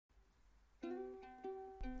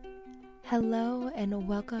Hello and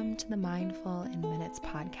welcome to the Mindful in Minutes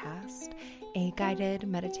podcast, a guided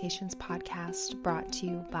meditations podcast brought to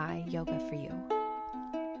you by Yoga for You.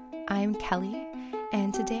 I'm Kelly,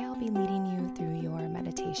 and today I'll be leading you through your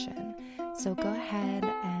meditation. So go ahead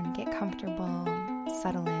and get comfortable,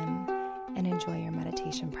 settle in, and enjoy your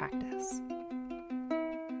meditation practice.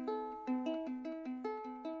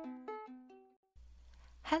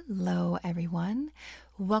 Hello, everyone.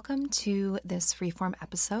 Welcome to this freeform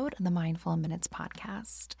episode of the Mindful in Minutes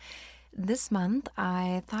podcast. This month,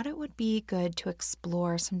 I thought it would be good to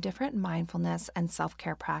explore some different mindfulness and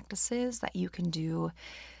self-care practices that you can do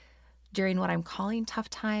during what I'm calling tough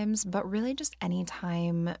times, but really just any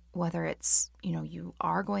time, whether it's, you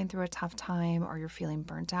are going through a tough time or you're feeling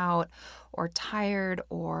burnt out or tired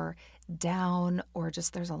or down or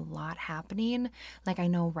just there's a lot happening. Like I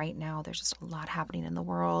know right now there's just a lot happening in the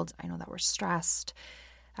world. I know that we're stressed,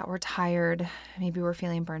 that we're tired, maybe we're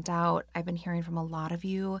feeling burnt out. I've been hearing from a lot of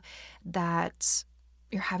you that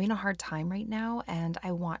you're having a hard time right now, and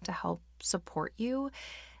I want to help support you.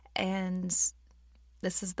 And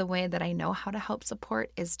this is the way that I know how to help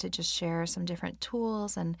support, is to just share some different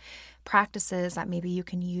tools and practices that maybe you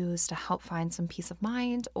can use to help find some peace of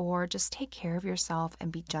mind or just take care of yourself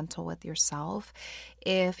and be gentle with yourself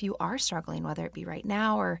if you are struggling, whether it be right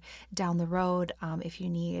now or down the road. If you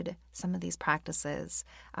need some of these practices,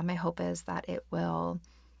 my hope is that it will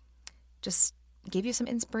just give you some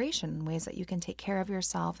inspiration, ways that you can take care of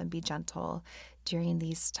yourself and be gentle during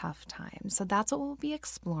these tough times. So that's what we'll be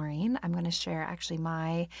exploring. I'm going to share actually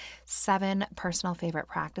my 7 personal favorite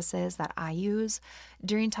practices that I use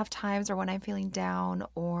during tough times or when I'm feeling down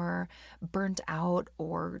or burnt out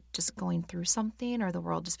or just going through something or the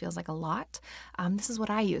world just feels like a lot. This is what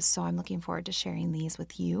I use. So I'm looking forward to sharing these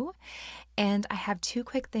with you. And I have 2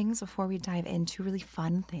 quick things before we dive into really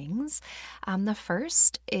fun things. The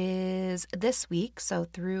first is this week, so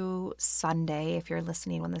through Sunday, if you're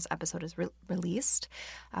listening when this episode is released,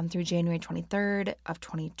 through January 23rd of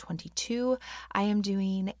 2022, I am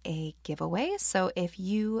doing a giveaway. So if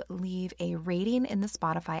you leave a rating in the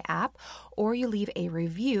Spotify app or you leave a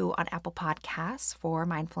review on Apple Podcasts for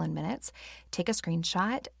Mindful in Minutes, take a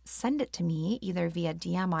screenshot, send it to me either via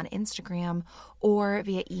DM on Instagram or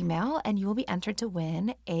via email, and you will be entered to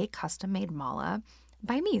win a custom-made mala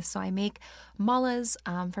by me. So I make malas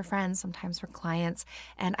for friends, sometimes for clients,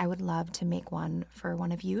 and I would love to make one for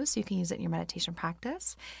one of you so you can use it in your meditation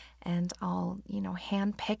practice. And I'll,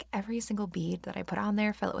 hand pick every single bead that I put on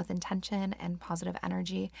there, fill it with intention and positive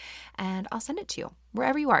energy, and I'll send it to you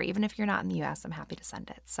wherever you are. Even if you're not in the US, I'm happy to send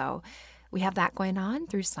it. So we have that going on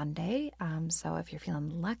through Sunday. So if you're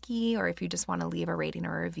feeling lucky or if you just want to leave a rating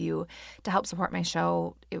or a review to help support my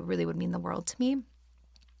show, it really would mean the world to me.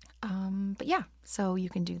 But yeah, so you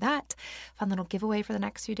can do that. Fun little giveaway for the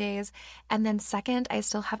next few days. And then second, I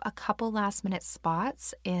still have a couple last minute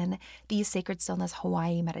spots in the Sacred Stillness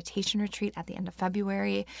Hawaii meditation retreat at the end of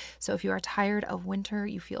February. So if you are tired of winter,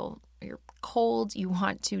 you feel you're cold, you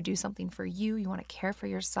want to do something for you, you want to care for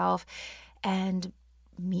yourself and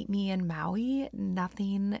meet me in Maui,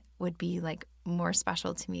 nothing would be like more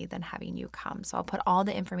special to me than having you come. So I'll put all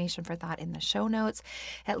the information for that in the show notes.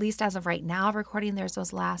 At least as of right now, recording, there's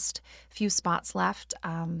those last few spots left,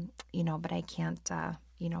 but I can't,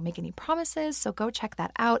 make any promises. So go check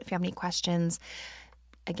that out. If you have any questions,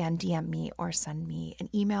 again, DM me or send me an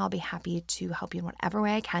email. I'll be happy to help you in whatever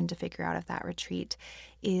way I can to figure out if that retreat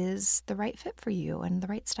is the right fit for you and the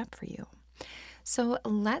right step for you. So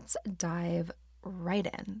let's dive right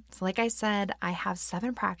in. So like I said, I have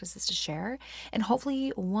 7 practices to share, and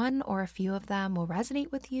hopefully one or a few of them will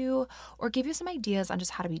resonate with you or give you some ideas on just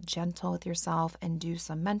how to be gentle with yourself and do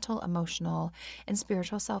some mental, emotional, and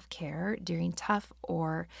spiritual self-care during tough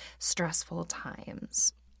or stressful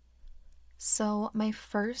times. So my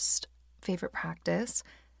first favorite practice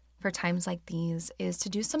for times like these is to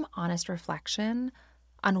do some honest reflection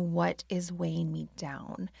on what is weighing me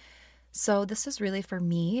down. So this is really, for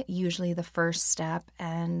me, usually the first step,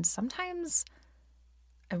 and sometimes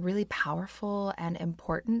a really powerful and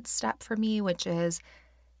important step for me, which is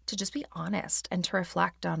to just be honest and to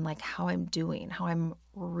reflect on like how I'm doing, how I'm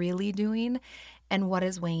really doing, and what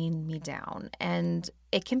is weighing me down. And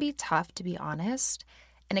it can be tough to be honest,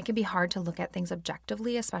 and it can be hard to look at things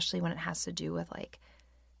objectively, especially when it has to do with like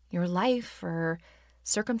your life or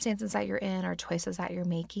circumstances that you're in or choices that you're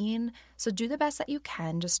making. So do the best that you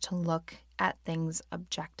can just to look at things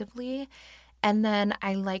objectively. And then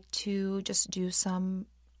I like to just do some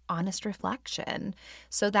honest reflection.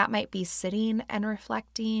 So that might be sitting and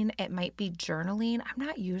reflecting. It might be journaling. I'm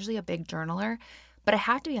not usually a big journaler, But I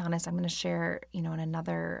have to be honest, I'm going to share, in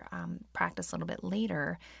another practice a little bit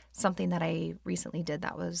later, something that I recently did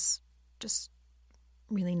that was just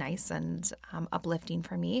really nice and uplifting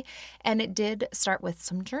for me. And it did start with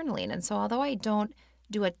some journaling. And so although I don't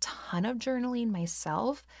do a ton of journaling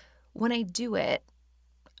myself, when I do it,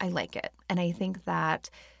 I like it. And I think that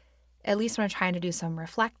at least when I'm trying to do some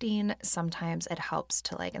reflecting, sometimes it helps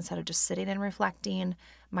to instead of just sitting and reflecting,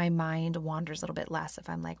 my mind wanders a little bit less if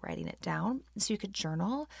I'm writing it down. So you could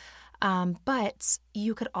journal, but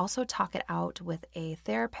you could also talk it out with a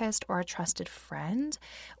therapist or a trusted friend,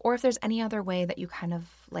 or if there's any other way that you kind of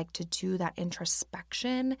like to do that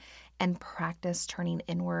introspection and practice turning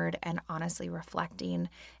inward and honestly reflecting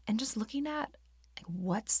and just looking at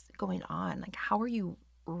what's going on. How are you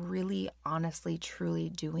really honestly, truly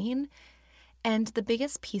doing? And the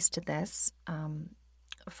biggest piece to this,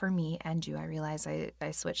 for me and you, I realize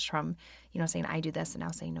I switched from, saying I do this and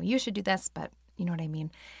now saying, no, you should do this, but you know what I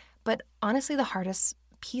mean? But honestly, the hardest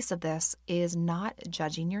piece of this is not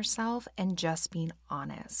judging yourself and just being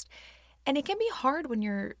honest. And it can be hard when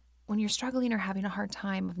you're struggling or having a hard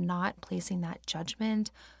time of not placing that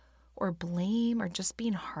judgment or blame or just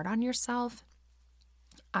being hard on yourself.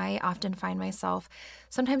 I often find myself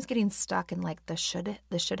sometimes getting stuck in the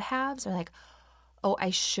should haves, or oh,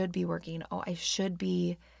 I should be working. Oh, I should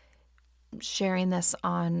be sharing this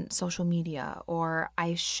on social media, or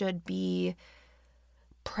I should be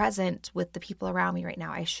present with the people around me right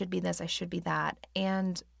now. I should be this, I should be that.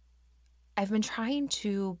 And I've been trying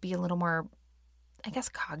to be a little more, I guess,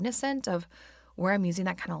 cognizant of where I'm using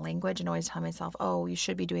that kind of language and always tell myself, oh, you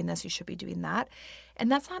should be doing this, you should be doing that. And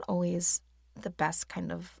that's not always the best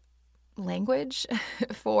kind of language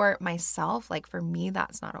for myself. For me,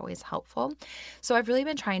 that's not always helpful. So I've really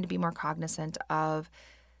been trying to be more cognizant of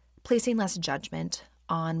placing less judgment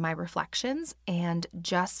on my reflections and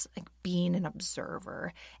just being an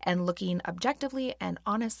observer and looking objectively and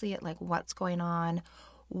honestly at what's going on.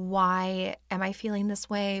 Why am I feeling this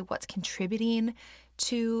way? What's contributing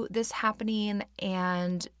to this happening?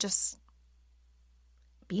 And just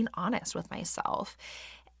being honest with myself.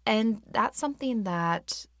 And that's something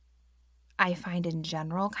that I find in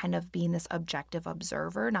general, kind of being this objective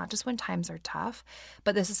observer, not just when times are tough,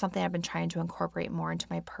 but this is something I've been trying to incorporate more into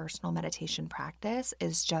my personal meditation practice,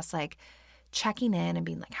 is just checking in and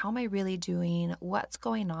being how am I really doing? What's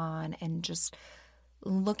going on? And just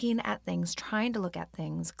looking at things, trying to look at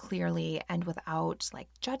things clearly and without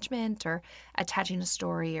judgment or attaching a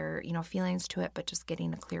story or, feelings to it, but just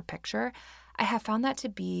getting a clear picture. I have found that to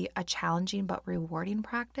be a challenging but rewarding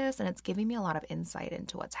practice, and it's giving me a lot of insight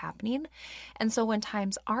into what's happening. And so when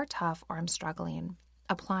times are tough or I'm struggling,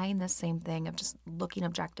 applying this same thing of just looking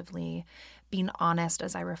objectively, being honest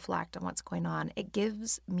as I reflect on what's going on, it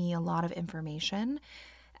gives me a lot of information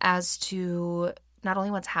as to not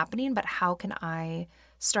only what's happening, but how can I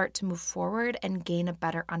start to move forward and gain a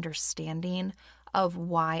better understanding of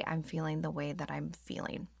why I'm feeling the way that I'm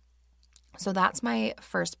feeling. So that's my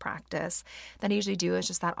first practice that I usually do, is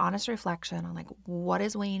just that honest reflection on what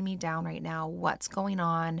is weighing me down right now, what's going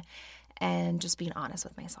on, and just being honest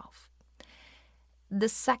with myself. The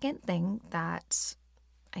second thing that,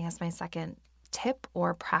 I guess my second tip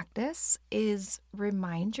or practice, is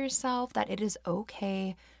remind yourself that it is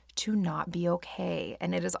okay to not be okay.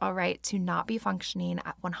 And it is all right to not be functioning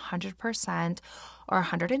at 100% or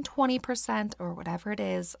 120% or whatever it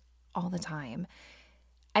is all the time.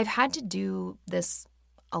 I've had to do this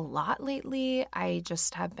a lot lately. I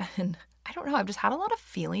just have been, I've just had a lot of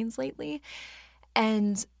feelings lately.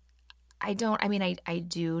 And I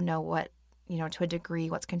do know what, to a degree,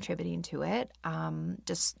 what's contributing to it.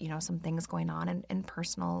 Just, some things going on in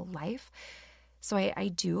personal life. So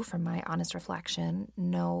I do, from my honest reflection,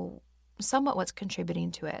 know somewhat what's contributing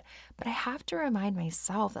to it. But I have to remind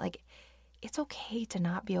myself that it's okay to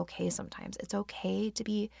not be okay sometimes. It's okay to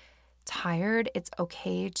be tired. It's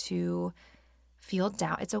okay to feel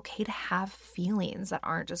down. It's okay to have feelings that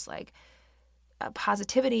aren't just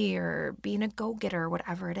positivity or being a go-getter or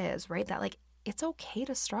whatever it is, right? That it's okay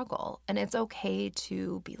to struggle, and it's okay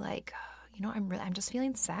to be I'm just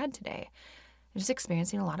feeling sad today. I'm just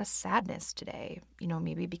experiencing a lot of sadness today,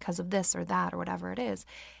 maybe because of this or that or whatever it is.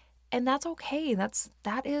 And that's okay.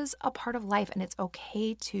 That is a part of life, and it's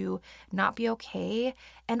okay to not be okay.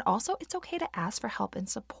 And also it's okay to ask for help and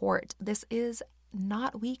support. This is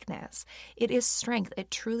not weakness. It is strength. It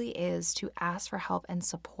truly is, to ask for help and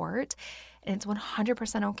support. And it's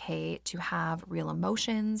 100% okay to have real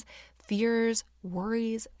emotions, fears,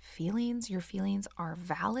 worries, feelings. Your feelings are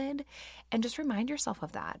valid, and just remind yourself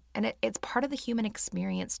of that. And it's part of the human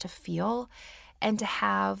experience to feel and to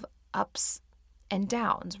have ups and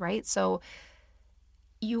downs, right? So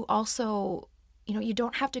you also, you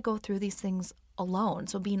don't have to go through these things alone.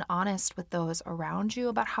 So being honest with those around you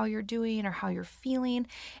about how you're doing or how you're feeling,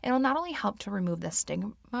 it'll not only help to remove the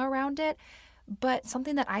stigma around it, but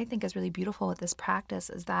something that I think is really beautiful with this practice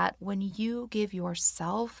is that when you give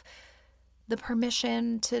yourself the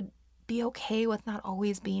permission to be okay with not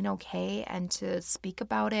always being okay and to speak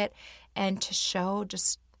about it and to show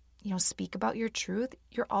just, speak about your truth,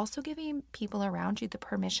 you're also giving people around you the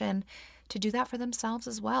permission to do that for themselves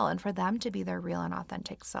as well and for them to be their real and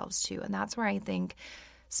authentic selves too. And that's where I think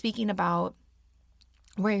speaking about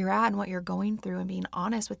where you're at and what you're going through and being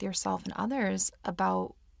honest with yourself and others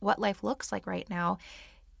about what life looks like right now,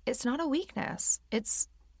 it's not a weakness. It's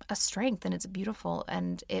a strength and it's beautiful.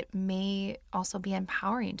 And it may also be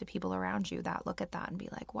empowering to people around you that look at that and be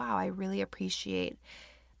like, wow, I really appreciate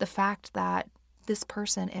the fact that this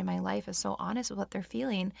person in my life is so honest with what they're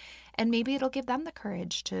feeling. And maybe it'll give them the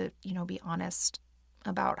courage to, be honest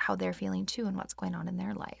about how they're feeling too and what's going on in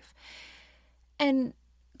their life. And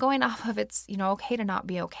going off of it's, okay to not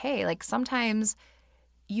be okay. Like sometimes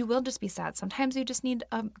you will just be sad. Sometimes you just need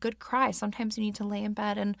a good cry. Sometimes you need to lay in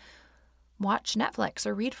bed and watch Netflix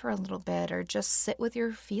or read for a little bit or just sit with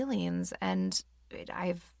your feelings. And the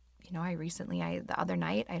other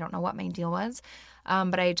night, I don't know what my deal was,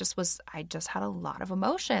 but I just had a lot of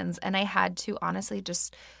emotions and I had to honestly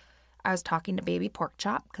I was talking to baby pork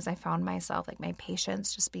chop because I found myself like my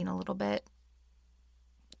patience just being a little bit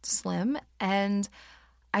slim and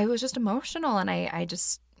I was just emotional and I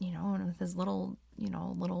just, with his little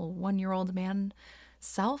 1-year-old man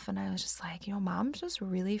self. And I was just like, mom's just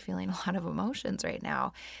really feeling a lot of emotions right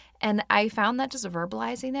now. And I found that just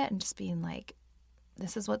verbalizing it and just being like,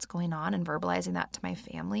 this is what's going on and verbalizing that to my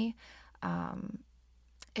family.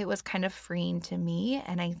 It was kind of freeing to me.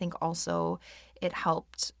 And I think also it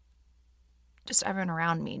helped just everyone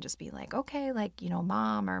around me just be like, okay, like,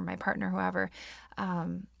 mom or my partner, whoever,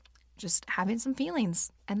 just having some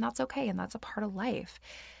feelings and that's okay. And that's a part of life.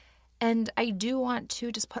 And I do want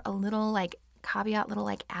to just put a little like caveat, little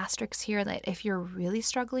like asterisks here that if you're really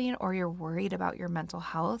struggling or you're worried about your mental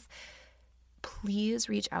health, please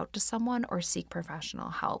reach out to someone or seek professional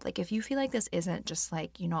help. Like if you feel like this isn't just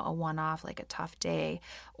like, a one-off, like a tough day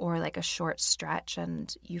or like a short stretch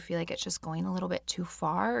and you feel like it's just going a little bit too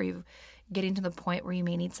far or you're getting to the point where you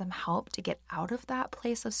may need some help to get out of that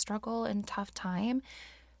place of struggle and tough time,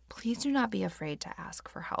 please do not be afraid to ask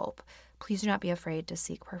for help. Please do not be afraid to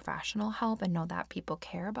seek professional help and know that people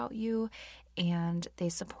care about you and they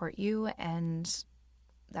support you. And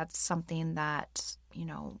that's something that,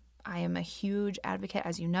 I am a huge advocate.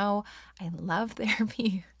 As you know, I love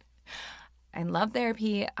therapy. I love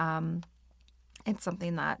therapy. It's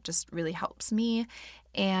something that just really helps me.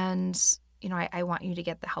 And I want you to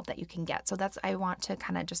get the help that you can get. So I want to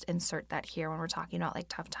kind of just insert that here when we're talking about like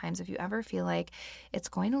tough times. If you ever feel like it's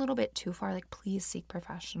going a little bit too far, like please seek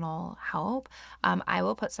professional help. I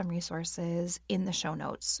will put some resources in the show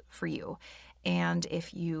notes for you. And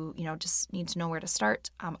if you, just need to know where to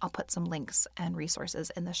start, I'll put some links and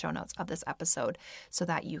resources in the show notes of this episode so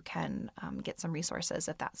that you can get some resources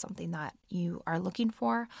if that's something that you are looking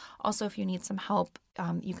for. Also, if you need some help,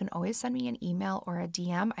 you can always send me an email or a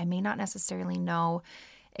DM. I may not necessarily know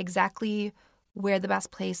exactly where the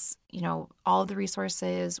best place, all of the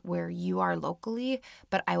resources where you are locally,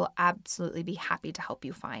 but I will absolutely be happy to help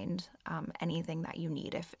you find anything that you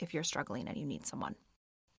need if you're struggling and you need someone.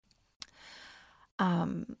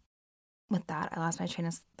 With that, I lost my train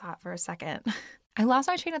of thought for a second.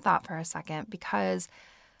 Because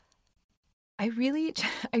I really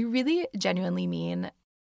genuinely mean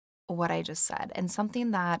what I just said. And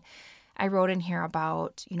something that I wrote in here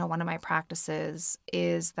about, one of my practices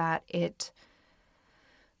is that it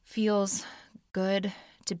feels good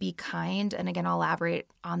to be kind. And again, I'll elaborate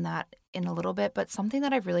on that in a little bit, but something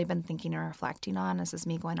that I've really been thinking and reflecting on, this is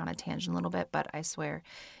me going on a tangent a little bit, but I swear,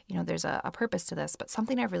 there's a purpose to this, but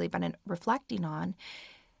something I've really been reflecting on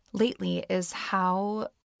lately is how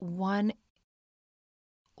one,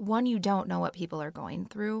 you don't know what people are going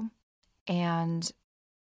through. And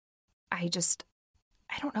I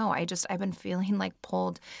don't know. I've been feeling like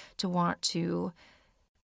pulled to want to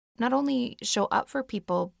not only show up for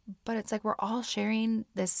people, but it's like we're all sharing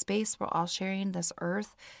this space. We're all sharing this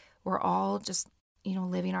earth. We're all just,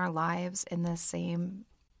 living our lives in the same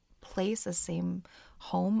place, the same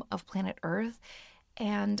home of planet Earth.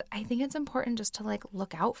 And I think it's important just to like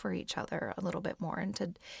look out for each other a little bit more and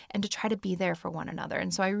to try to be there for one another.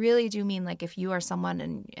 And so I really do mean, like, if you are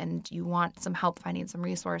someone and you want some help finding some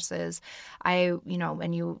resources, and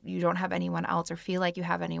you don't have anyone else or feel like you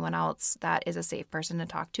have anyone else that is a safe person to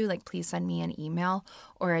talk to, like, please send me an email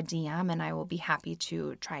or a DM, and I will be happy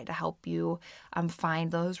to try to help you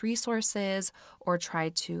find those resources, or try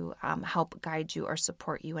to help guide you or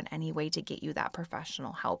support you in any way to get you that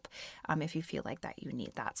professional help if you feel like that you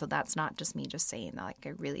need that. So that's not just me just saying that. Like, I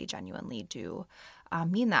really genuinely do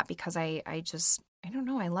mean that, because I don't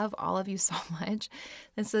know, I love all of you so much.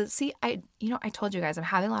 And so, see, I told you guys I'm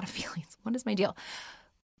having a lot of feelings. What is my deal?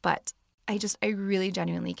 But I really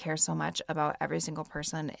genuinely care so much about every single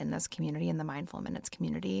person in this community, in the Mindful Minutes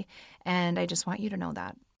community. And I just want you to know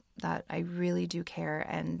that I really do care.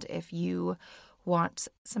 And if you want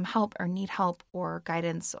some help or need help or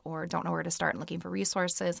guidance or don't know where to start and looking for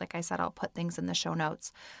resources, like I said, I'll put things in the show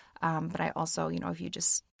notes. But I also, if you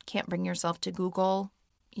just can't bring yourself to Google,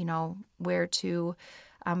 where to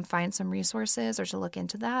find some resources or to look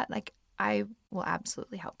into that, like, I will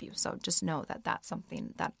absolutely help you. So just know that that's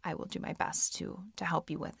something that I will do my best to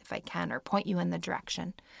help you with if I can, or point you in the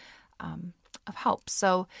direction of help.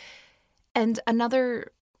 So, and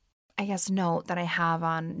another, I guess, note that I have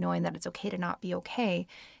on knowing that it's okay to not be okay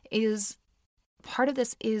is part of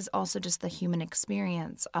this is also just the human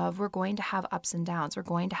experience of, we're going to have ups and downs. We're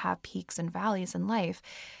going to have peaks and valleys in life.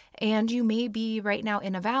 And you may be right now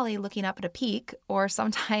in a valley looking up at a peak, or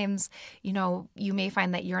sometimes, you may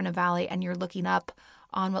find that you're in a valley and you're looking up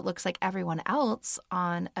on what looks like everyone else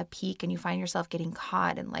on a peak, and you find yourself getting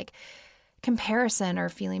caught in like comparison or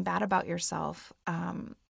feeling bad about yourself.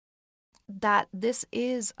 That this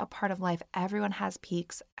is a part of life. Everyone has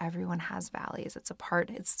peaks. Everyone has valleys.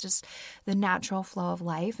 It's just the natural flow of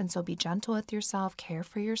life. And so be gentle with yourself, care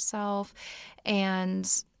for yourself, and,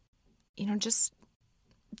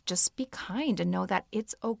 just be kind and know that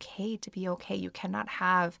it's okay to be okay. You cannot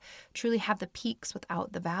truly have the peaks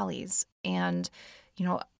without the valleys. And,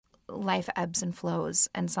 life ebbs and flows.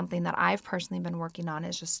 And something that I've personally been working on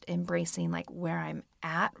is just embracing like where I'm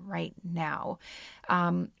at right now,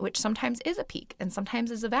 which sometimes is a peak and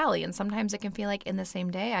sometimes is a valley. And sometimes it can feel like in the same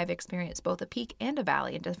day I've experienced both a peak and a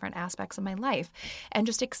valley in different aspects of my life, and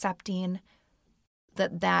just accepting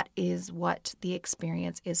that is what the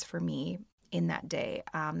experience is for me in that day.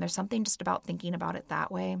 There's something just about thinking about it that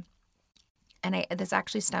way. And this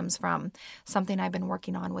actually stems from something I've been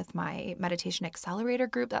working on with my Meditation Accelerator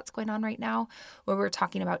group that's going on right now, where we're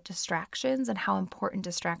talking about distractions and how important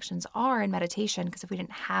distractions are in meditation. Because if we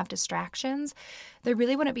didn't have distractions, there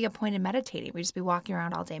really wouldn't be a point in meditating. We'd just be walking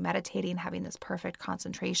around all day meditating, having this perfect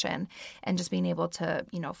concentration, and just being able to,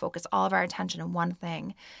 focus all of our attention on one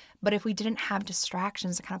thing. But if we didn't have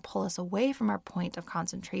distractions to kind of pull us away from our point of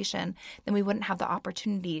concentration, then we wouldn't have the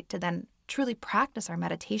opportunity to then truly practice our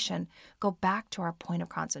meditation, go back to our point of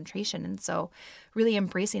concentration. And so really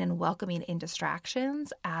embracing and welcoming in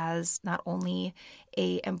distractions as not only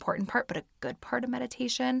a important part, but a good part of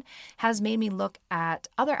meditation has made me look at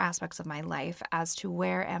other aspects of my life as to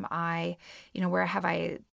where am I, where have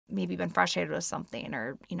I maybe been frustrated with something,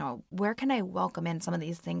 or, where can I welcome in some of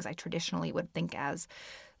these things I traditionally would think of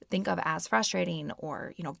as frustrating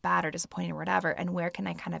or, bad or disappointing or whatever, and where can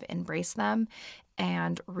I kind of embrace them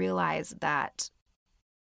and realize that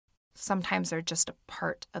sometimes they're just a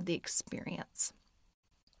part of the experience.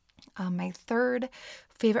 My third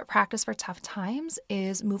favorite practice for tough times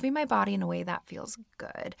is moving my body in a way that feels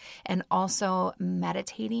good, and also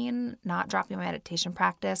meditating, not dropping my meditation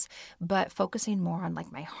practice, but focusing more on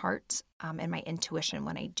like my heart and my intuition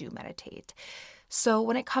when I do meditate. So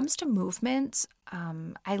when it comes to movement,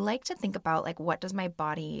 I like to think about like, what does my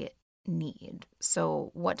body need?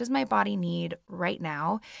 So what does my body need right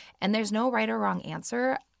now? And there's no right or wrong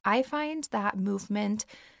answer. I find that movement,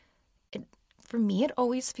 for me, it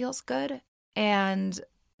always feels good. And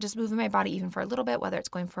just moving my body even for a little bit, whether it's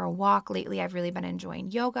going for a walk. Lately, I've really been enjoying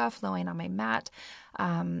yoga, flowing on my mat.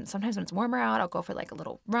 Sometimes when it's warmer out, I'll go for like a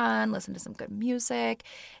little run, listen to some good music.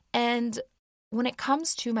 And when it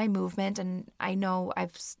comes to my movement, and I know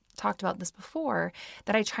I've talked about this before,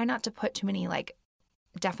 that I try not to put too many like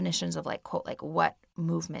definitions of like, quote, like what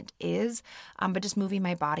movement is, but just moving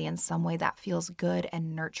my body in some way that feels good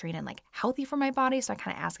and nurturing and like healthy for my body. So I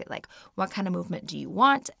kind of ask it like, what kind of movement do you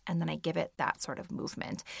want? And then I give it that sort of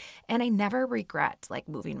movement. And I never regret like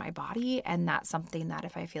moving my body. And that's something that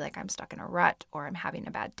if I feel like I'm stuck in a rut or I'm having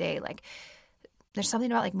a bad day, like there's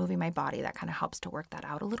something about like moving my body that kind of helps to work that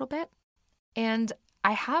out a little bit. And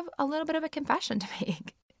I have a little bit of a confession to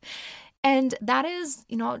make. And that is,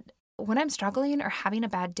 when I'm struggling or having a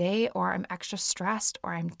bad day or I'm extra stressed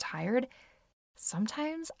or I'm tired,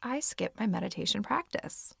 sometimes I skip my meditation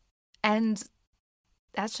practice. And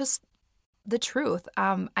that's just the truth.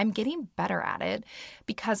 I'm getting better at it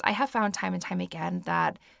because I have found time and time again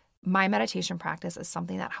that my meditation practice is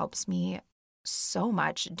something that helps me so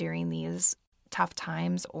much during these tough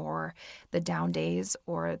times or the down days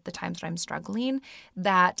or the times when I'm struggling,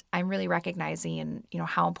 that I'm really recognizing,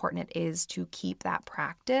 how important it is to keep that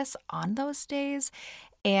practice on those days.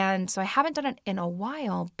 And so I haven't done it in a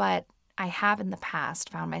while, but I have in the past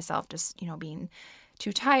found myself just, being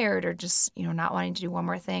too tired or just, not wanting to do one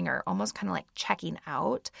more thing or almost kind of like checking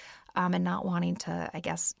out and not wanting to, I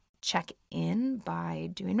guess, check in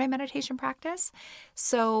by doing my meditation practice.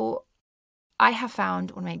 So I have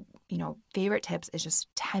found one of my, favorite tips is just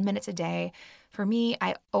 10 minutes a day. For me,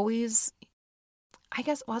 I was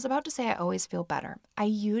about to say I always feel better. I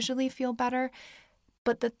usually feel better.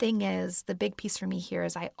 But the thing is, the big piece for me here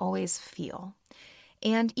is I always feel.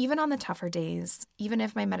 And even on the tougher days, even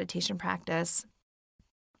if my meditation practice,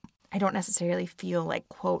 I don't necessarily feel like,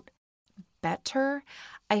 quote, better,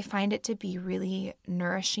 I find it to be really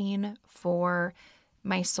nourishing for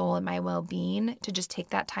my soul and my well-being to just take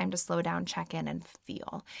that time to slow down, check in, and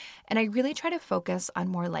feel. And I really try to focus on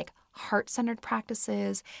more like heart-centered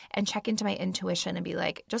practices and check into my intuition and be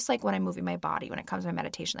like, just like when I'm moving my body, when it comes to my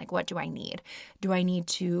meditation, like, what do I need? Do I need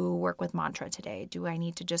to work with mantra today? Do I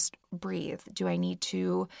need to just breathe? Do I need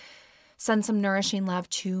to send some nourishing love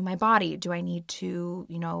to my body? Do I need to,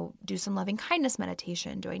 do some loving kindness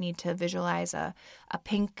meditation? Do I need to visualize a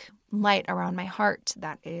pink light around my heart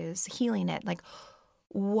that is healing it? Like,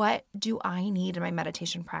 what do I need in my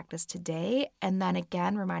meditation practice today? And then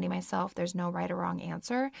again, reminding myself there's no right or wrong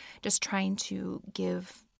answer, just trying to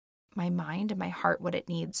give my mind and my heart what it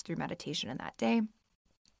needs through meditation in that day.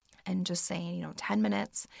 And just saying, 10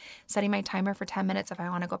 minutes, setting my timer for 10 minutes. If I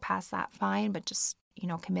want to go past that, fine. But just,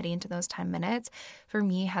 committing to those 10 minutes for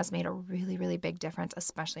me has made a really, really big difference,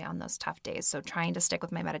 especially on those tough days. So trying to stick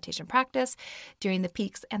with my meditation practice during the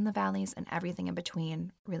peaks and the valleys and everything in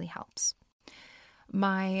between really helps.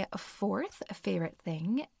 My fourth favorite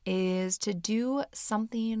thing is to do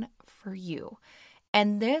something for you.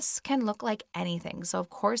 And this can look like anything. So, of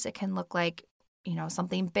course, it can look like,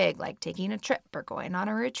 something big, like taking a trip or going on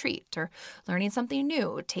a retreat or learning something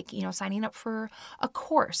new, signing up for a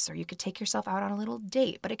course, or you could take yourself out on a little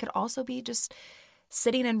date. But it could also be just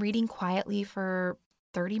sitting and reading quietly for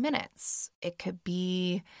 30 minutes. It could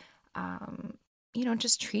be,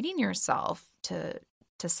 just treating yourself to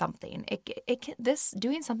something.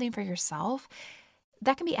 Doing something for yourself,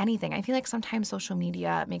 that can be anything. I feel like sometimes social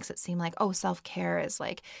media makes it seem like, oh, self-care is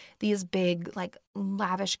like these big, like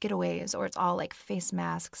lavish getaways, or it's all like face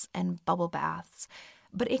masks and bubble baths.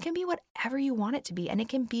 But it can be whatever you want it to be. And it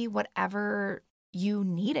can be whatever you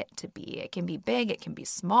need it to be. It can be big. It can be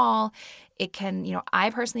small. It can, I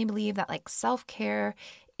personally believe that like self-care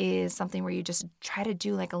is something where you just try to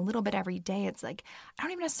do like a little bit every day. It's like, I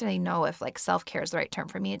don't even necessarily know if like self-care is the right term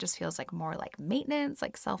for me. It just feels like more like maintenance,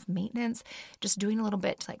 like self-maintenance, just doing a little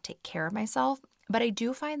bit to like take care of myself. But I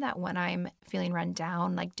do find that when I'm feeling run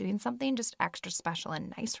down, like doing something just extra special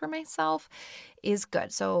and nice for myself is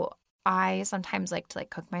good. So I sometimes like to like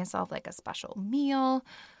cook myself like a special meal.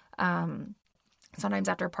 Sometimes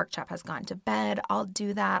after a pork chop has gone to bed, I'll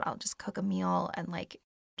do that. I'll just cook a meal and like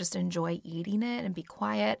just enjoy eating it and be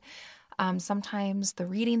quiet. Sometimes the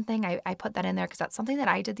reading thing, I put that in there because that's something that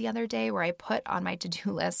I did the other day where I put on my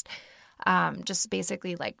to-do list, just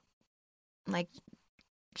basically like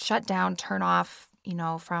shut down, turn off,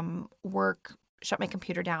 from work, shut my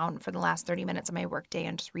computer down for the last 30 minutes of my work day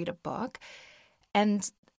and just read a book. And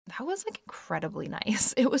that was like incredibly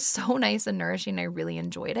nice. It was so nice and nourishing. I really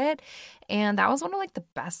enjoyed it. And that was one of like the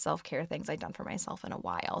best self-care things I've done for myself in a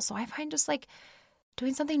while. So I find just like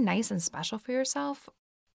doing something nice and special for yourself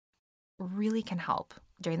really can help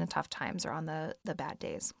during the tough times or on the bad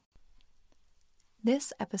days.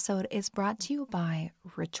 This episode is brought to you by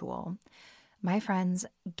Ritual. My friends,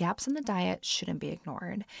 gaps in the diet shouldn't be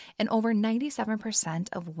ignored. And over 97%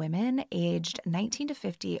 of women aged 19 to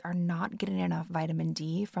 50 are not getting enough vitamin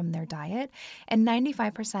D from their diet, and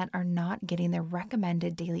 95% are not getting their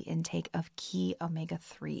recommended daily intake of key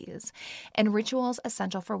omega-3s. And Ritual's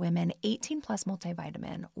Essential for Women 18 Plus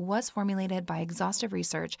multivitamin was formulated by exhaustive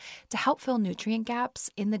research to help fill nutrient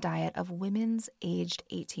gaps in the diet of women's aged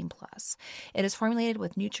 18 plus. It is formulated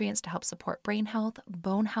with nutrients to help support brain health,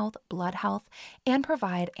 bone health, blood health, and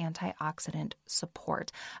provide antioxidant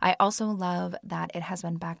support. I also love that it has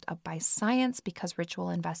been backed up by science because Ritual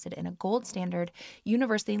invested in a gold standard,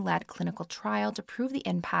 university-led clinical trial to prove the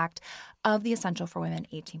impact of the Essential for Women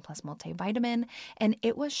 18 Plus multivitamin, and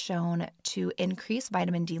it was shown to increase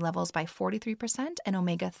vitamin D levels by 43% and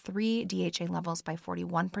omega-3 DHA levels by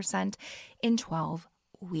 41% in 12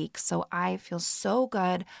 weeks. So I feel so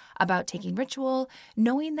good about taking Ritual,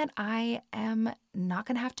 knowing that I am not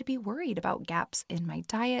going to have to be worried about gaps in my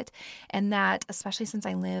diet, and that, especially since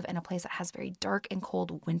I live in a place that has very dark and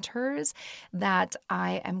cold winters, that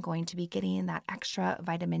I am going to be getting that extra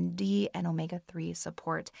vitamin D and omega-3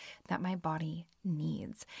 support that my body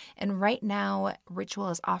needs. And right now, Ritual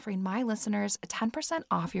is offering my listeners 10%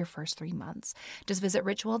 off your first 3 months. Just visit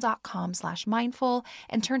ritual.com/mindful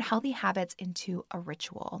and turn healthy habits into a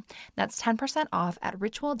ritual. That's 10% off at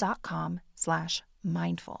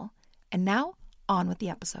ritual.com/mindful. And now, on with the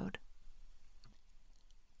episode.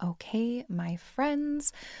 Okay, my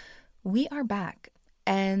friends, we are back,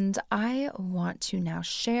 and I want to now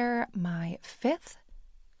share my fifth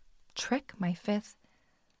trick, I'm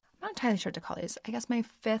not entirely sure what to call these, I guess my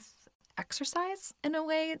fifth exercise in a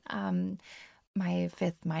way, my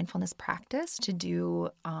fifth mindfulness practice to do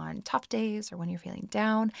on tough days or when you're feeling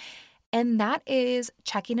down. And that is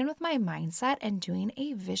checking in with my mindset and doing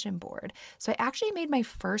a vision board. So I actually made my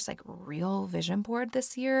first real vision board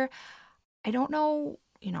this year. I don't know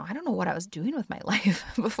what I was doing with my life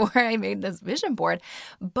before I made this vision board,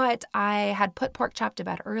 but I had put pork chop to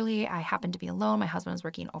bed early. I happened to be alone. My husband was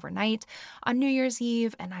working overnight on New Year's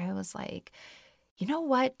Eve, and I was like, you know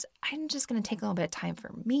what? I'm just going to take a little bit of time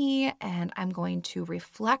for me, and I'm going to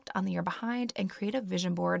reflect on the year behind and create a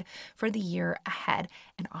vision board for the year ahead.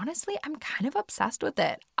 And honestly, I'm kind of obsessed with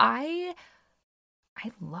it. I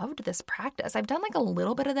loved this practice. I've done a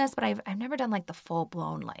little bit of this, but I've never done the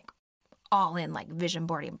full-blown all in vision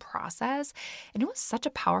boarding process. And it was such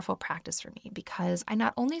a powerful practice for me because I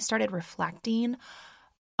not only started reflecting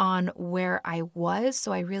on where I was.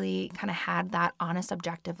 So I really kind of had that honest,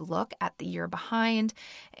 objective look at the year behind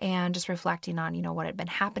and just reflecting on, what had been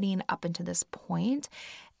happening up until this point.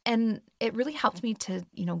 And it really helped me to,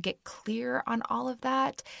 get clear on all of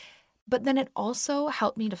that. But then it also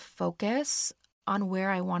helped me to focus on where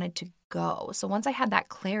I wanted to go. So once I had that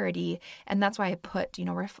clarity, and that's why I put,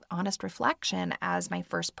 honest reflection as my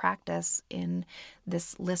first practice in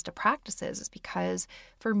this list of practices, is because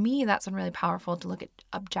for me, that's been really powerful to look at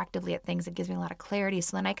objectively at things. It gives me a lot of clarity.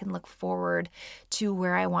 So then I can look forward to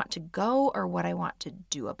where I want to go or what I want to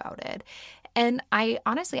do about it. And I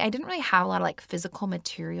didn't really have a lot of physical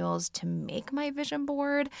materials to make my vision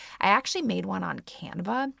board. I actually made one on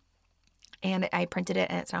Canva. And I printed it,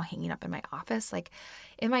 and it's now hanging up in my office.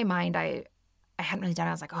 In my mind, I hadn't really done it.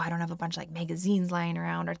 I was like, oh, I don't have a bunch of magazines lying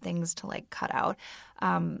around or things to cut out.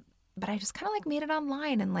 But I just kind of made it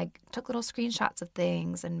online and took little screenshots of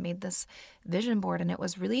things and made this vision board. And it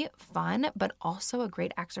was really fun, but also a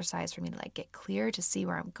great exercise for me to get clear, to see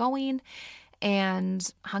where I'm going,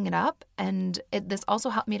 and hung it up. And this also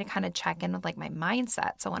helped me to kind of check in with my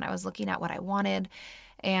mindset. So when I was looking at what I wanted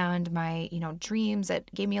and my, dreams,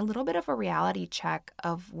 it gave me a little bit of a reality check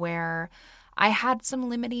of where I had some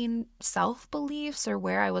limiting self-beliefs or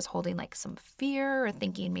where I was holding some fear or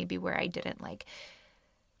thinking maybe where I didn't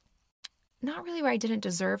not really where I didn't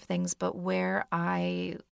deserve things, but where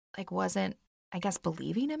I wasn't, I guess,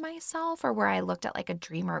 believing in myself, or where I looked at a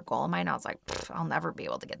dream or a goal of mine. I was like, I'll never be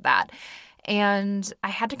able to get that. And I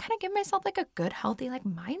had to kind of give myself a good, healthy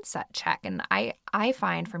mindset check. And I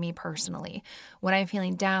find for me personally, when I'm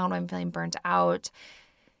feeling down, when I'm feeling burnt out,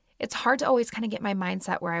 it's hard to always kind of get my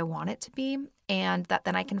mindset where I want it to be. And that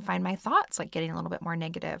then I can find my thoughts getting a little bit more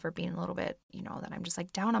negative or being a little bit, that I'm just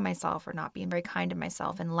down on myself or not being very kind to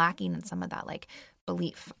myself and lacking in some of that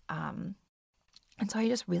belief. And so I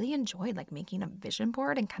just really enjoyed making a vision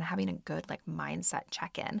board and kind of having a good mindset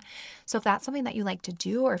check-in. So if that's something that you like to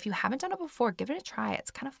do, or if you haven't done it before, give it a try.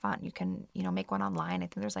 It's kind of fun. You can, make one online. I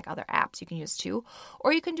think there's other apps you can use too.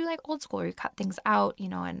 Or you can do old school, where you cut things out,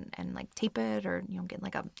 and tape it, or, get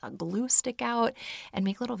a glue stick out and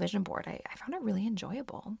make a little vision board. I found it really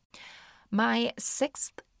enjoyable. My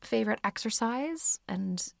sixth favorite exercise,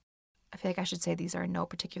 and I feel like I should say these are in no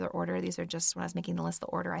particular order. These are just, when I was making the list, the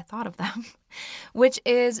order I thought of them, which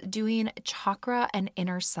is doing chakra and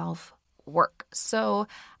inner self work. So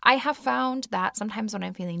I have found that sometimes when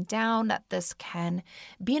I'm feeling down, that this can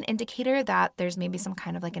be an indicator that there's maybe some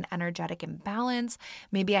kind of like an energetic imbalance.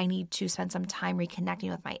 Maybe I need to spend some time reconnecting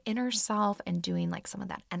with my inner self and doing like some of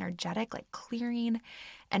that energetic, like clearing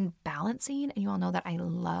and balancing. And you all know that I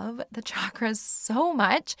love the chakras so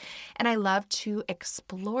much, and I love to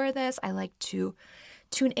explore this. I like to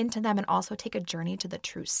tune into them and also take a journey to the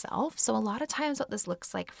true self. So a lot of times what this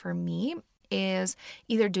looks like for me is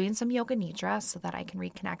either doing some yoga nidra so that I can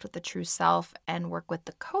reconnect with the true self and work with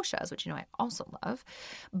the koshas, which I also love.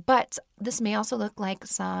 But this may also look like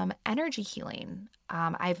some energy healing.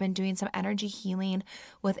 I've been doing some energy healing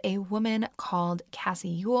with a woman called Cassie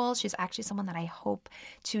Yule. She's actually someone that I hope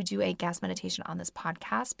to do a guest meditation on this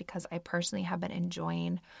podcast because I personally have been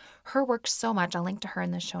enjoying her work so much. I'll link to her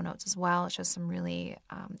in the show notes as well. She has some really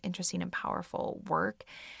interesting and powerful work.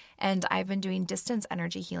 And I've been doing distance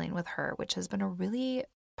energy healing with her, which has been a really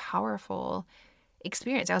powerful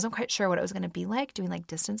experience. I wasn't quite sure what it was going to be like doing like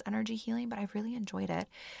distance energy healing, but I've really enjoyed it.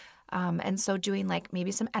 And so doing like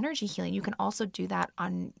maybe some energy healing, you can also do that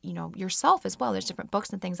on, yourself as well. There's different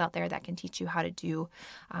books and things out there that can teach you how to do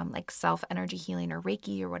like self energy healing or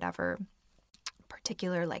Reiki or whatever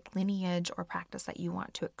particular like lineage or practice that you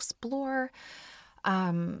want to explore.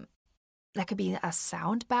 That could be a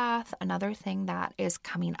sound bath. Another thing that is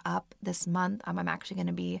coming up this month, I'm actually going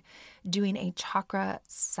to be doing a chakra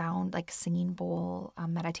sound, like singing bowl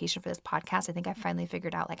meditation for this podcast. I think I finally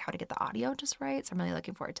figured out like how to get the audio just right. So I'm really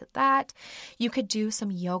looking forward to that. You could do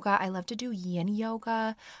some yoga. I love to do yin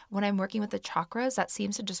yoga when I'm working with the chakras. That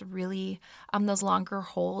seems to just really, those longer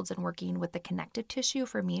holds and working with the connective tissue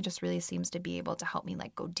for me just really seems to be able to help me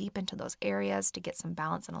like go deep into those areas to get some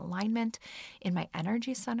balance and alignment in my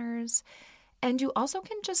energy centers. And you also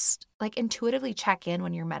can just like intuitively check in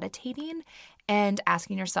when you're meditating and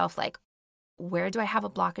asking yourself like, where do I have a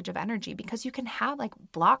blockage of energy? Because you can have like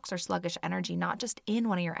blocks or sluggish energy, not just in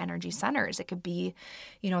one of your energy centers. It could be,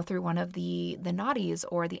 through one of the nadis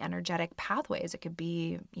or the energetic pathways. It could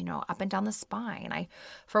be, up and down the spine. I,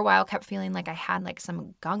 for a while, kept feeling like I had like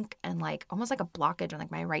some gunk and like almost like a blockage on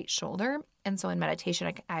like my right shoulder. And so in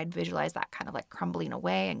meditation, I'd visualize that kind of like crumbling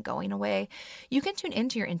away and going away. You can tune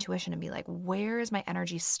into your intuition and be like, where is my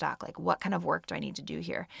energy stuck? Like, what kind of work do I need to do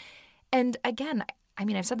here? And again,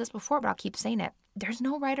 I've said this before, but I'll keep saying it. There's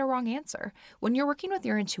no right or wrong answer. When you're working with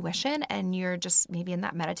your intuition and you're just maybe in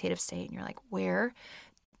that meditative state and you're like, where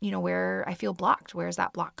I feel blocked, where's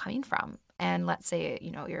that block coming from? And let's say,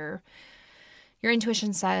 your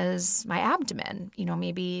intuition says my abdomen,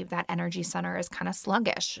 maybe that energy center is kind of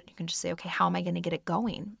sluggish. You can just say, okay, how am I going to get it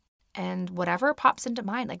going? And whatever pops into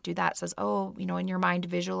mind, like do that. It says, in your mind,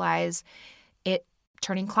 visualize it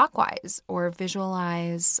turning clockwise or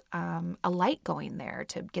visualize a light going there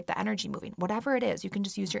to get the energy moving. Whatever it is, you can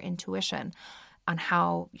just use your intuition on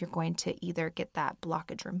how you're going to either get that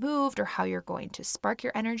blockage removed or how you're going to spark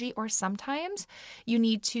your energy. Or sometimes you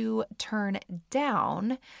need to turn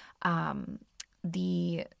down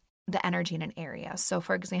the energy in an area. So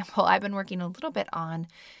for example, I've been working a little bit on,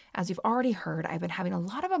 as you've already heard, I've been having a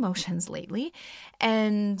lot of emotions lately,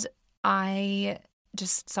 and I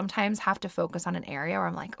just sometimes have to focus on an area where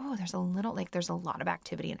I'm like, there's a lot of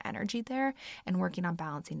activity and energy there, and working on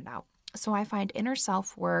balancing it out. So I find inner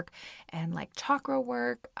self work and like chakra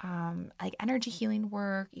work, like energy healing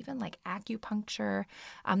work, even like acupuncture,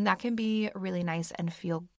 that can be really nice and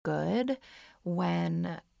feel good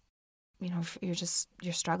when,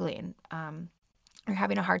 you're struggling, you're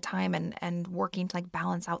having a hard time, and working to like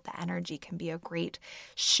balance out the energy can be a great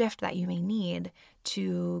shift that you may need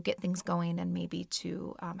to get things going and maybe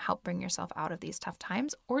to help bring yourself out of these tough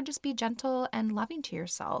times, or just be gentle and loving to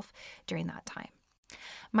yourself during that time.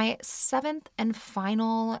 My seventh and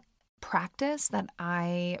final practice that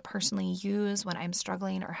I personally use when I'm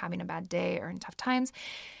struggling or having a bad day or in tough times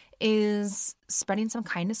is spreading some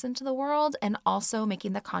kindness into the world, and also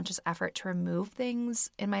making the conscious effort to remove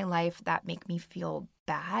things in my life that make me feel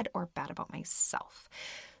bad or bad about myself.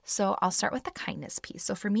 So I'll start with the kindness piece.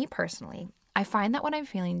 So for me personally, I find that when I'm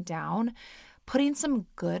feeling down, putting some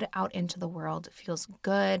good out into the world feels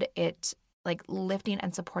good. It like lifting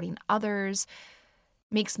and supporting others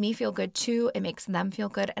makes me feel good too. It makes them feel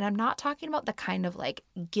good. And I'm not talking about the kind of like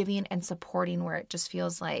giving and supporting where it just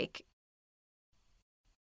feels like,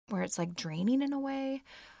 where it's like draining in a way,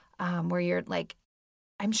 where you're like,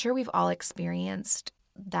 I'm sure we've all experienced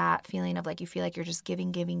that feeling of like, you feel like you're just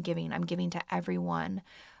giving. I'm giving to everyone,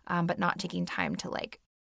 but not taking time to like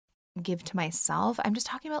give to myself. I'm just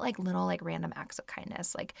talking about like little like random acts of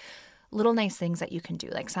kindness, like little nice things that you can do,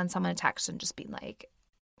 like send someone a text and just be like,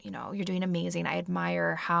 you're doing amazing. I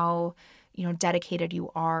admire how dedicated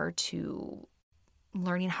you are to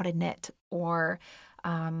learning how to knit, or,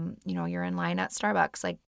 you're in line at Starbucks,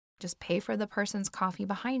 like just pay for the person's coffee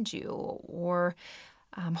behind you, or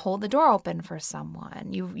hold the door open for someone.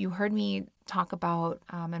 You heard me talk about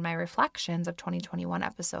in my reflections of 2021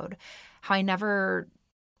 episode how I never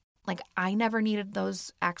needed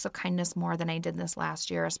those acts of kindness more than I did this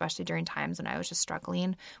last year, especially during times when I was just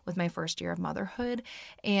struggling with my first year of motherhood.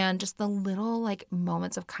 And just the little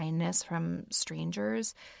moments of kindness from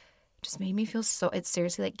strangers just made me feel it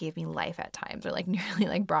seriously gave me life at times, or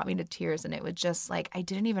nearly brought me to tears. And it was just I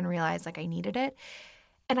didn't even realize I needed it.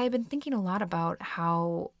 And I've been thinking a lot about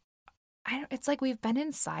how it's we've been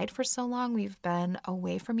inside for so long. We've been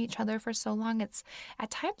away from each other for so long. At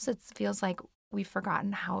times it feels like we've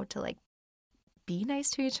forgotten how to be nice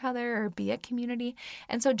to each other or be a community.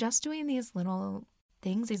 And so just doing these little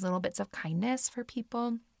things, these little bits of kindness for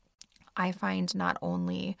people, I find not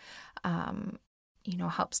only,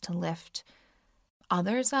 helps to lift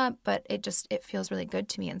others up, but it feels really good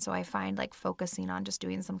to me. And so I find focusing on just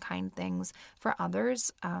doing some kind things for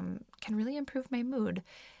others can really improve my mood.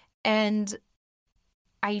 And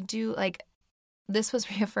I do this was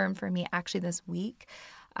reaffirmed for me actually this week.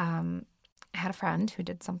 I had a friend who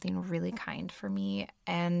did something really kind for me,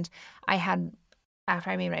 and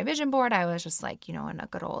after I made my vision board, I was just in a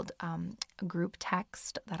good old group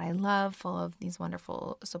text that I love, full of these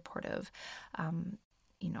wonderful, supportive,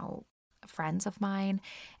 friends of mine.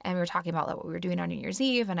 And we were talking about what we were doing on New Year's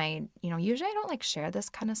Eve. And I, usually I don't share this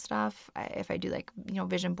kind of stuff. If I do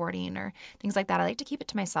vision boarding or things like that, I like to keep it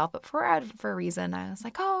to myself. But for a reason, I was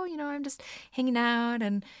I'm just hanging out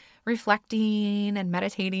and reflecting and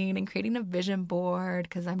meditating and creating a vision board,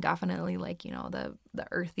 because I'm definitely the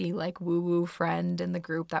earthy woo-woo friend in the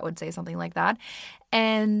group that would say something like that.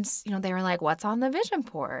 And they were like, "What's on the vision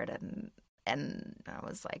board?" And I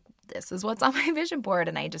was like, "This is what's on my vision board."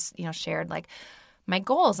 And I just shared my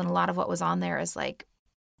goals, and a lot of what was on there is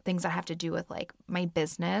things that have to do with my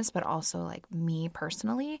business, but also me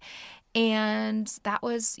personally. And that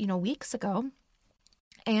was weeks ago.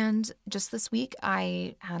 And just this week,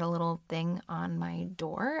 I had a little thing on my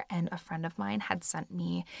door, and a friend of mine had sent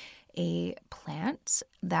me a plant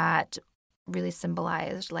that really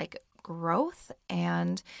symbolized growth,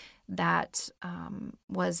 and that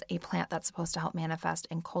was a plant that's supposed to help manifest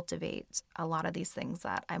and cultivate a lot of these things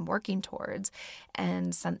that I'm working towards,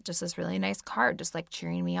 and sent just this really nice card, just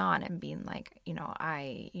cheering me on and being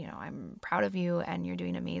I'm proud of you, and you're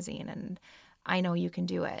doing amazing, and I know you can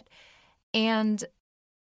do it. And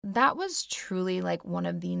that was truly one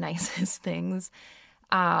of the nicest things.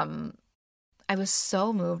 I was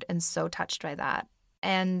so moved and so touched by that.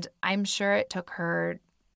 And I'm sure it took her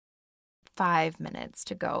 5 minutes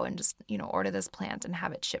to go and just, order this plant and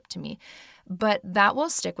have it shipped to me. But that will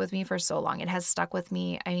stick with me for so long. It has stuck with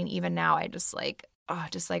me. I mean, even now, I just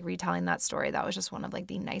retelling that story. That was just one of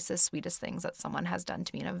the nicest, sweetest things that someone has done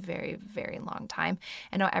to me in a very, very long time.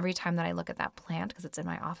 I know every time that I look at that plant, because it's in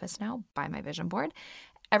my office now by my vision board,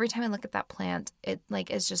 every time I look at that plant, it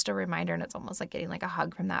is just a reminder, and it's almost getting a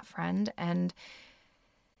hug from that friend. And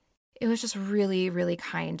it was just really, really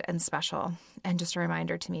kind and special, and just a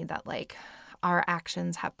reminder to me that our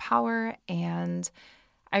actions have power. And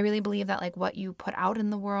I really believe that what you put out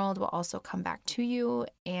in the world will also come back to you.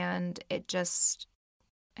 And it just,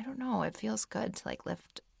 I don't know, it feels good to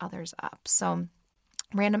lift others up. So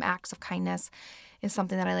random acts of kindness is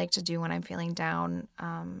something that I like to do when I'm feeling down.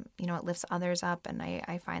 It lifts others up, and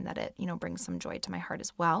I find that it, brings some joy to my heart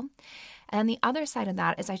as well. And the other side of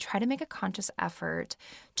that is I try to make a conscious effort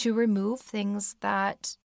to remove things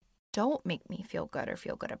that don't make me feel good or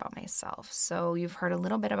feel good about myself. So you've heard a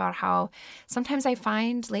little bit about how sometimes I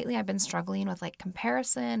find lately I've been struggling with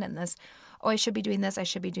comparison, and this, oh, I should be doing this, I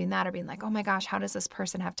should be doing that, or being oh my gosh, how does this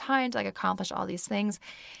person have time to accomplish all these things?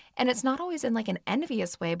 And it's not always in an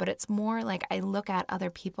envious way, but it's more I look at other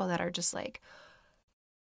people that are just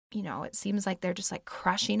it seems they're just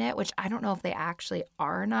crushing it, which I don't know if they actually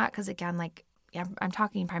are or not. Because again, I'm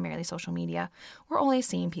talking primarily social media. We're only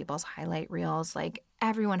seeing people's highlight reels.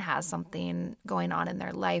 Everyone has something going on in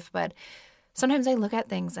their life, but sometimes I look at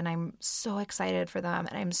things and I'm so excited for them,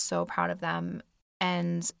 and I'm so proud of them,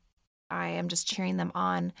 and I am just cheering them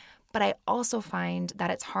on. But I also find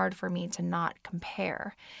that it's hard for me to not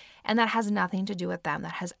compare. And that has nothing to do with them.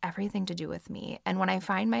 That has everything to do with me. And when I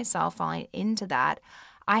find myself falling into that,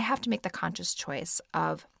 I have to make the conscious choice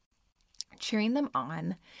of cheering them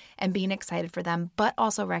on and being excited for them, but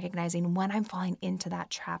also recognizing when I'm falling into that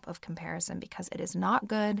trap of comparison, because it is not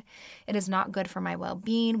good. It is not good for my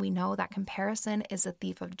well-being. We know that comparison is a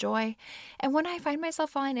thief of joy. And when I find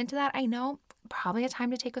myself falling into that, I know probably a time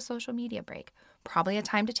to take a social media break, probably a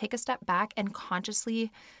time to take a step back and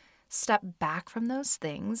consciously step back from those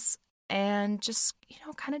things and just,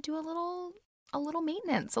 kind of do a little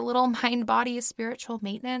maintenance, a little mind, body, spiritual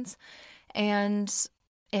maintenance. And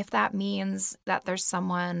if that means that there's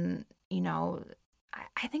someone,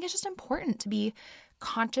 I think it's just important to be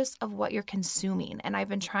conscious of what you're consuming. And I've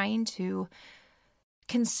been trying to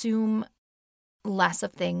consume less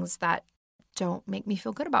of things that don't make me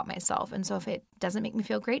feel good about myself. And so if it doesn't make me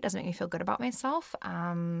feel great, doesn't make me feel good about myself,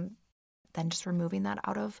 then just removing that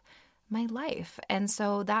out of my life. And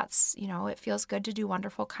so that's, it feels good to do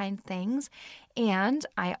wonderful, kind things. And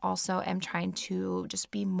I also am trying to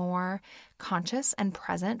just be more conscious and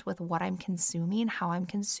present with what I'm consuming, how I'm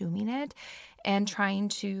consuming it, and trying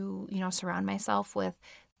to, surround myself with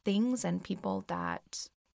things and people that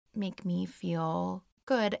make me feel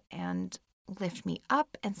good and lift me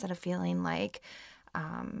up instead of feeling like,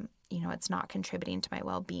 it's not contributing to my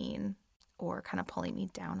well-being or kind of pulling me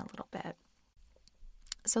down a little bit.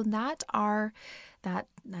 So that's what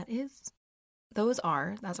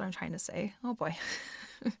I'm trying to say. Oh boy.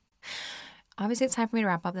 Obviously, it's time for me to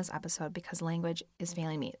wrap up this episode because language is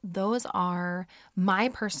failing me. Those are my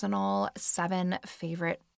personal 7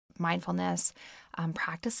 favorite mindfulness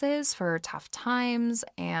practices for tough times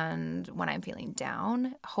and when I'm feeling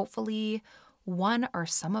down. Hopefully, one or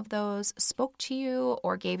some of those spoke to you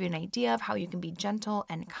or gave you an idea of how you can be gentle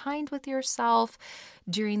and kind with yourself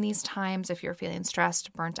during these times if you're feeling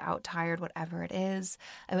stressed, burnt out, tired, whatever it is.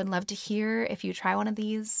 I would love to hear if you try one of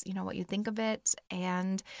these, what you think of it.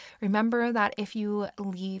 And remember that if you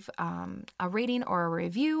leave a rating or a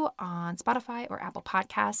review on Spotify or Apple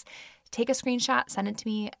Podcasts, take a screenshot, send it to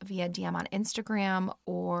me via DM on Instagram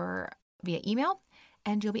or via email,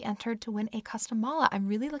 and you'll be entered to win a custom mala. I'm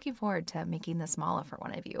really looking forward to making this mala for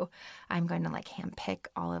one of you. I'm going to handpick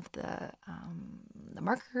all of the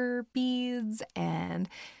marker beads and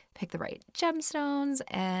pick the right gemstones,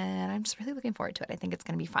 and I'm just really looking forward to it. I think it's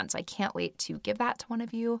going to be fun, so I can't wait to give that to one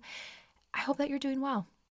of you. I hope that you're doing well.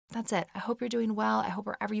 That's it. I hope you're doing well. I hope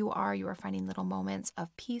wherever you are finding little moments of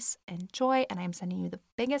peace and joy, and I'm sending you the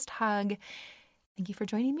biggest hug. Thank you for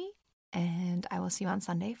joining me, and I will see you on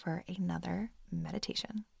Sunday for another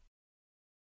meditation.